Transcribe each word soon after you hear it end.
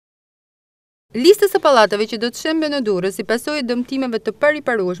Listës së pallateve që do të shembjen në Durrës si pasojë e dëmtimeve të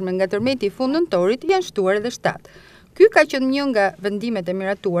pariparueshme nga tërmeti i fundëntorit janë shtuar edhe 7. Ky ka qenë një nga vendimet e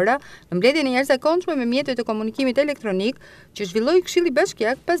miratuara në mbledhjen e jashtëzakonshme me mjetet e komunikimit elektronik që zhvilloi Këshilli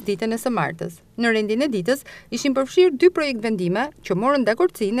bashkiak pas ditën e së martës. Në rendin e ditës ishin përfshirë 2 projekt vendime që morën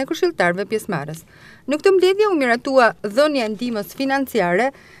dakordsinë e këshilltarëve pjesëmarrës. Në këtë mbledhje u miratua dhënia e ndihmës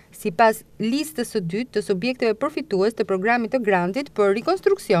financiare sipas listës së dytë të subjekteve përfitues të programit të grantit për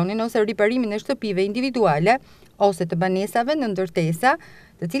rikonstruksionin ose riparimin e shtëpive individuale ose të banesave në ndërtesa,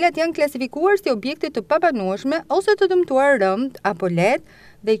 të cilat janë klasifikuar si objekte të pabanueshme ose të dëmtuar rënd apo lehtë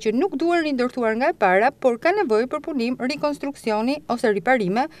dhe që nuk duhen rindërtuar nga e para, por ka nevojë për punim, rikonstruksioni ose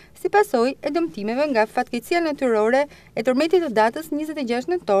riparime si pasojë e dëmtimeve nga fatkeqësia natyrore e tërmetit të datës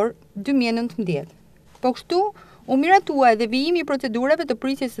 26 nëntor 2019. Po kështu, u miratua edhe vijimi i procedurave të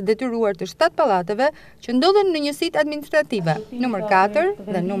prisjes së detyruar të 7 pallateve që ndodhen në njësitë administrative, numër 4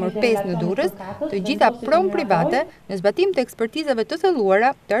 dhe numër 5 në Durrës, të gjitha pron private në zbatim të ekspertizave të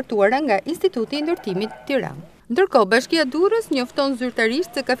thelluara të hartuara nga Instituti i Ndërtimit Tiranë. Ndërkohë, Bashkia Durrës njofton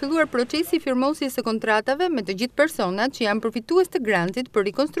zyrtarisht se ka filluar procesi i firmosjes së kontratave me të gjithë personat që janë përfitues të grantit për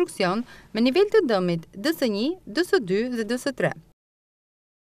rikonstruksion me nivel të dëmit DS1, DS2 dhe DS3.